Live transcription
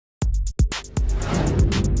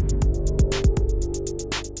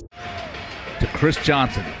Chris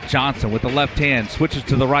Johnson. Johnson with the left hand switches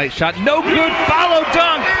to the right. Shot no good. Follow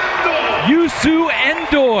dunk. Yusu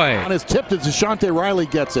Endoy. On his tip as Deshante Riley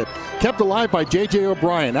gets it. Kept alive by J.J.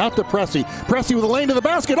 O'Brien. Out to Pressey. Pressey with a lane to the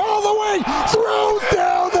basket. All the way. Throws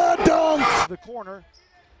down the dunk. The corner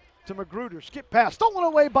to Magruder. Skip pass. Stolen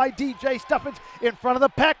away by DJ Stuffins. In front of the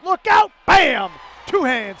pack. Look out. Bam.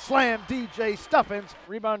 Two-hand slam DJ Stuffins.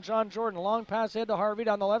 Rebound John Jordan. Long pass ahead to Harvey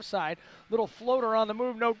down the left side. Little floater on the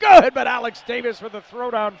move. No good. But Alex Davis with a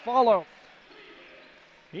throwdown follow.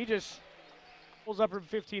 He just pulls up from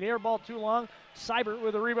 15. Air ball too long. Seibert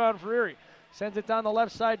with a rebound for Erie. Sends it down the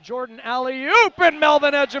left side. Jordan alley-oop, and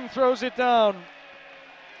Melvin Edgem throws it down.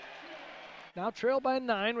 Now trailed by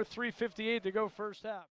 9 with 3:58 to go first half.